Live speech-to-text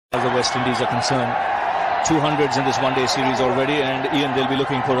as the West Indies are concerned. 200s in this one-day series already, and Ian, they'll be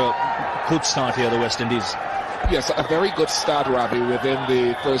looking for a good start here, the West Indies. Yes, a very good start, Ravi, within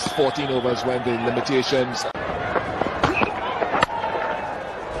the first 14 overs when the limitations...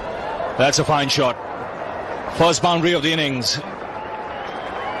 That's a fine shot. First boundary of the innings.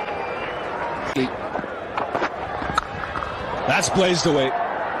 That's blazed away.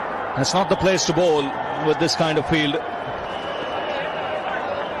 That's not the place to bowl with this kind of field.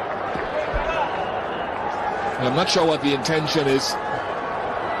 I'm not sure what the intention is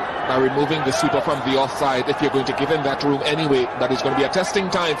by removing the sweeper from the offside. If you're going to give him that room anyway, that is going to be a testing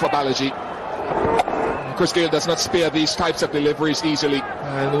time for Balaji. Chris Gayle does not spare these types of deliveries easily.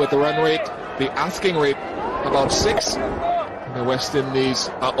 And with the run rate, the asking rate, about 6, the West Indies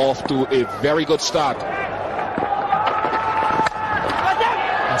are off to a very good start.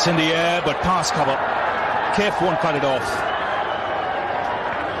 It's in the air, but pass cover. Kef won't cut it off.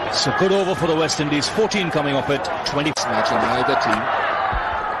 So good over for the West Indies. 14 coming off it. 20 match on either team.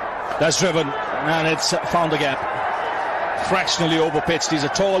 That's driven, and it's found the gap. Fractionally overpitched. He's a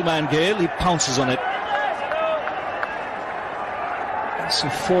tall man, Gayle. He pounces on it. So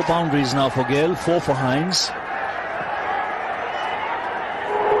 4 boundaries now for Gayle, 4 for Hinds.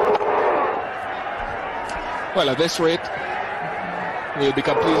 Well, at this rate, we'll be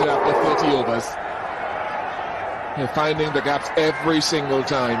completed after 30 overs. You're finding the gaps every single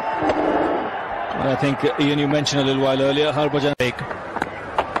time. I think, Ian, you mentioned a little while earlier, Harbhajan.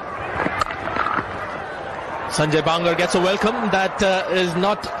 Sanjay Bangar gets a welcome that is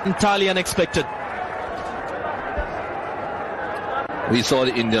not entirely unexpected. We saw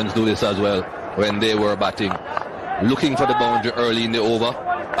the Indians do this as well when they were batting, looking for the boundary early in the over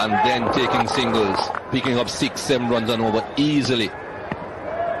and then taking singles, picking up 6-7 runs and over easily.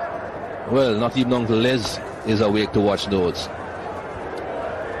 Well, not even Uncle Les is awake to watch those.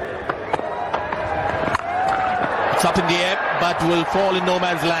 It's up in the air, but will fall in no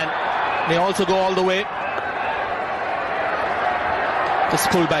man's land. May also go all the way. Just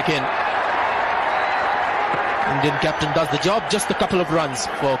pull back in. Indian captain does the job. Just a couple of runs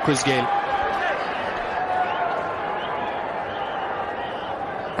for Chris Gayle.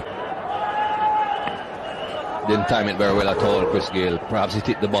 Didn't time it very well at all, Chris Gayle. Perhaps he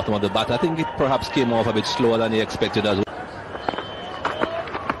hit the bottom of the bat. I think it perhaps came off a bit slower than he expected as well.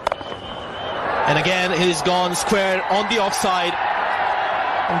 And again, he's gone square on the offside.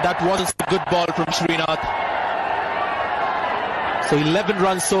 And that wasn't a good ball from Srinath. So 11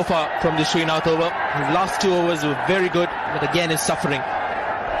 runs so far from the Srinath over. His last 2 overs were very good, but again is suffering.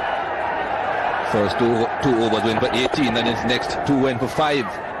 First two overs went for 18, and his next 2 went for 5.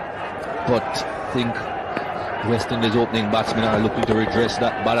 But I think West Indies opening batsmen are looking to redress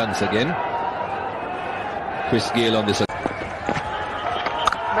that balance again. Chris Gayle on this.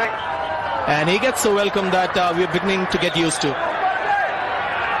 And he gets a welcome that we're beginning to get used to.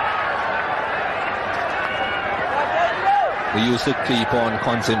 We used to keep on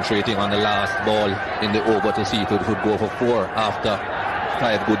concentrating on the last ball in the over to see if it would go for 4 after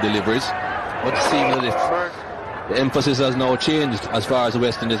 5 good deliveries. But it seems as if the emphasis has now changed as far as the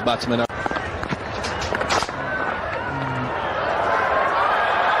West Indies batsmen are.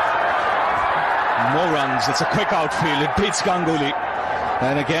 More runs. It's a quick outfield. It beats Ganguly.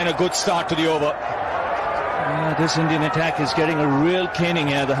 And again, a good start to the over. This Indian attack is getting a real caning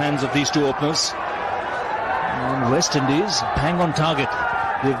here at the hands of these 2 openers. And West Indies, bang on target.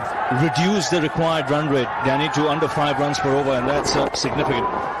 They've reduced the required run rate, Danny, to under 5 runs per over, and that's significant.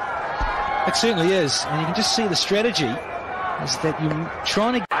 It certainly is. And you can just see the strategy is that you're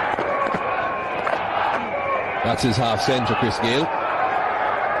trying to... That's his half centre, Chris Gayle.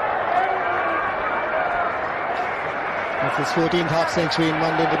 That's his 14th half-century in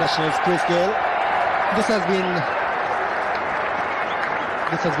one-day internationals, Chris Gayle. This has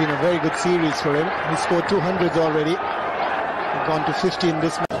been a very good series for him. He scored 200s already. He's gone to 50 in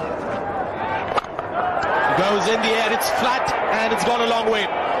this match. Goes in the air, it's flat, and it's gone a long way.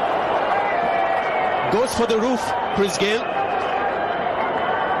 Goes for the roof, Chris Gayle.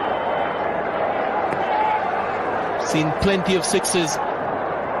 Seen plenty of 6s.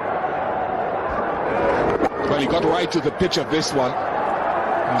 Well, he got right to the pitch of this one.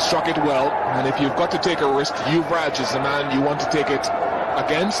 He struck it well, and if you've got to take a risk, Yuvraj is the man you want to take it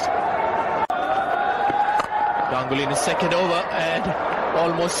against. Ganguly in his second over and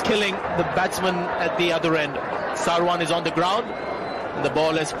almost killing the batsman at the other end. Sarwan is on the ground and the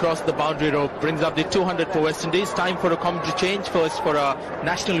ball has crossed the boundary rope. Brings up the 200 for West Indies. Time for a commentary change. First for our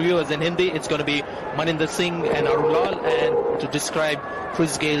national viewers in Hindi, it's going to be Maninder Singh and Arun Lal, and to describe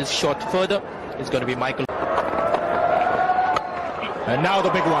Chris Gayle's shot further, it's going to be Michael. And now the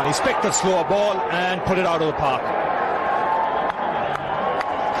big one. He's picked the slower ball and put it out of the park.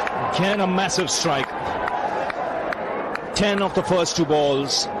 Again, a massive strike. 10 of the first 2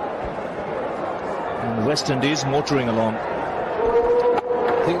 balls. And West Indies motoring along.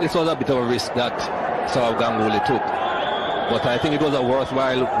 I think this was a bit of a risk that Sourav Ganguly took. But I think it was a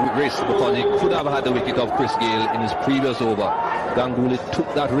worthwhile risk because he could have had the wicket of Chris Gayle in his previous over. Ganguly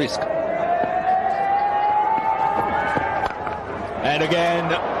took that risk. And again,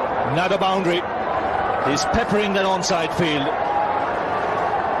 another boundary. He's peppering that onside field.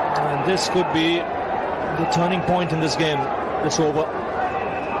 And this could be the turning point in this game, this over.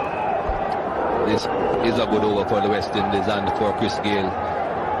 This is a good over for the West Indies and for Chris Gayle.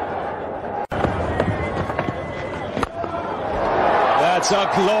 That's a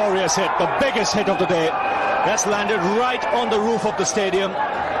glorious hit, the biggest hit of the day. That's landed right on the roof of the stadium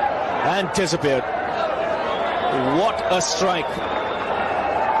and disappeared. What a strike.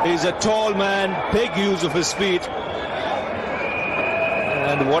 He's a tall man, big use of his feet.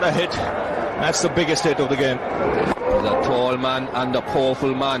 And what a hit. That's the biggest hit of the game. He's a tall man and a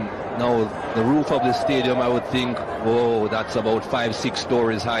powerful man. Now, the roof of the stadium, I would think, whoa, that's about 5-6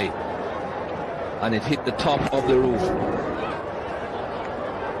 stories high. And it hit the top of the roof.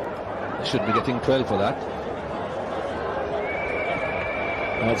 Should be getting 12 for that.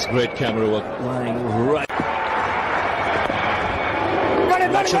 That's great camera work. Lying right.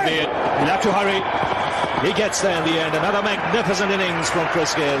 That should be it. He'll have to hurry. He gets there in the end. Another magnificent innings from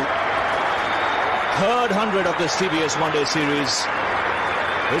Chris Gayle. Third 100 of this TBS one-day series.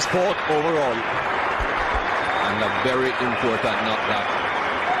 His 4th overall. And a very important knock that.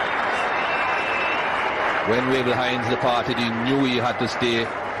 When Wavell Hinds departed, he knew he had to stay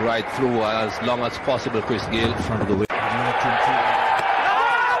right through as long as possible. Chris Gayle in front of the wicket.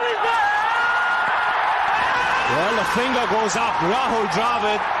 Well, the finger goes up. Rahul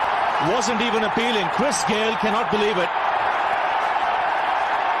Dravid wasn't even appealing. Chris Gayle cannot believe it.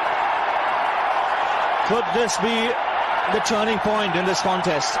 Could this be the turning point in this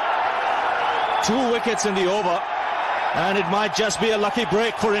contest? 2 wickets in the over, and it might just be a lucky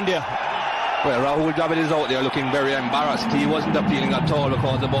break for India. Well, Rahul Dravid is out there looking very embarrassed. He wasn't appealing at all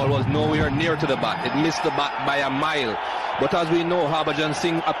because the ball was nowhere near to the bat. It missed the bat by a mile. But as we know, Harbhajan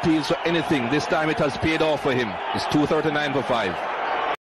Singh appeals for anything. This time it has paid off for him. It's 239 for 5.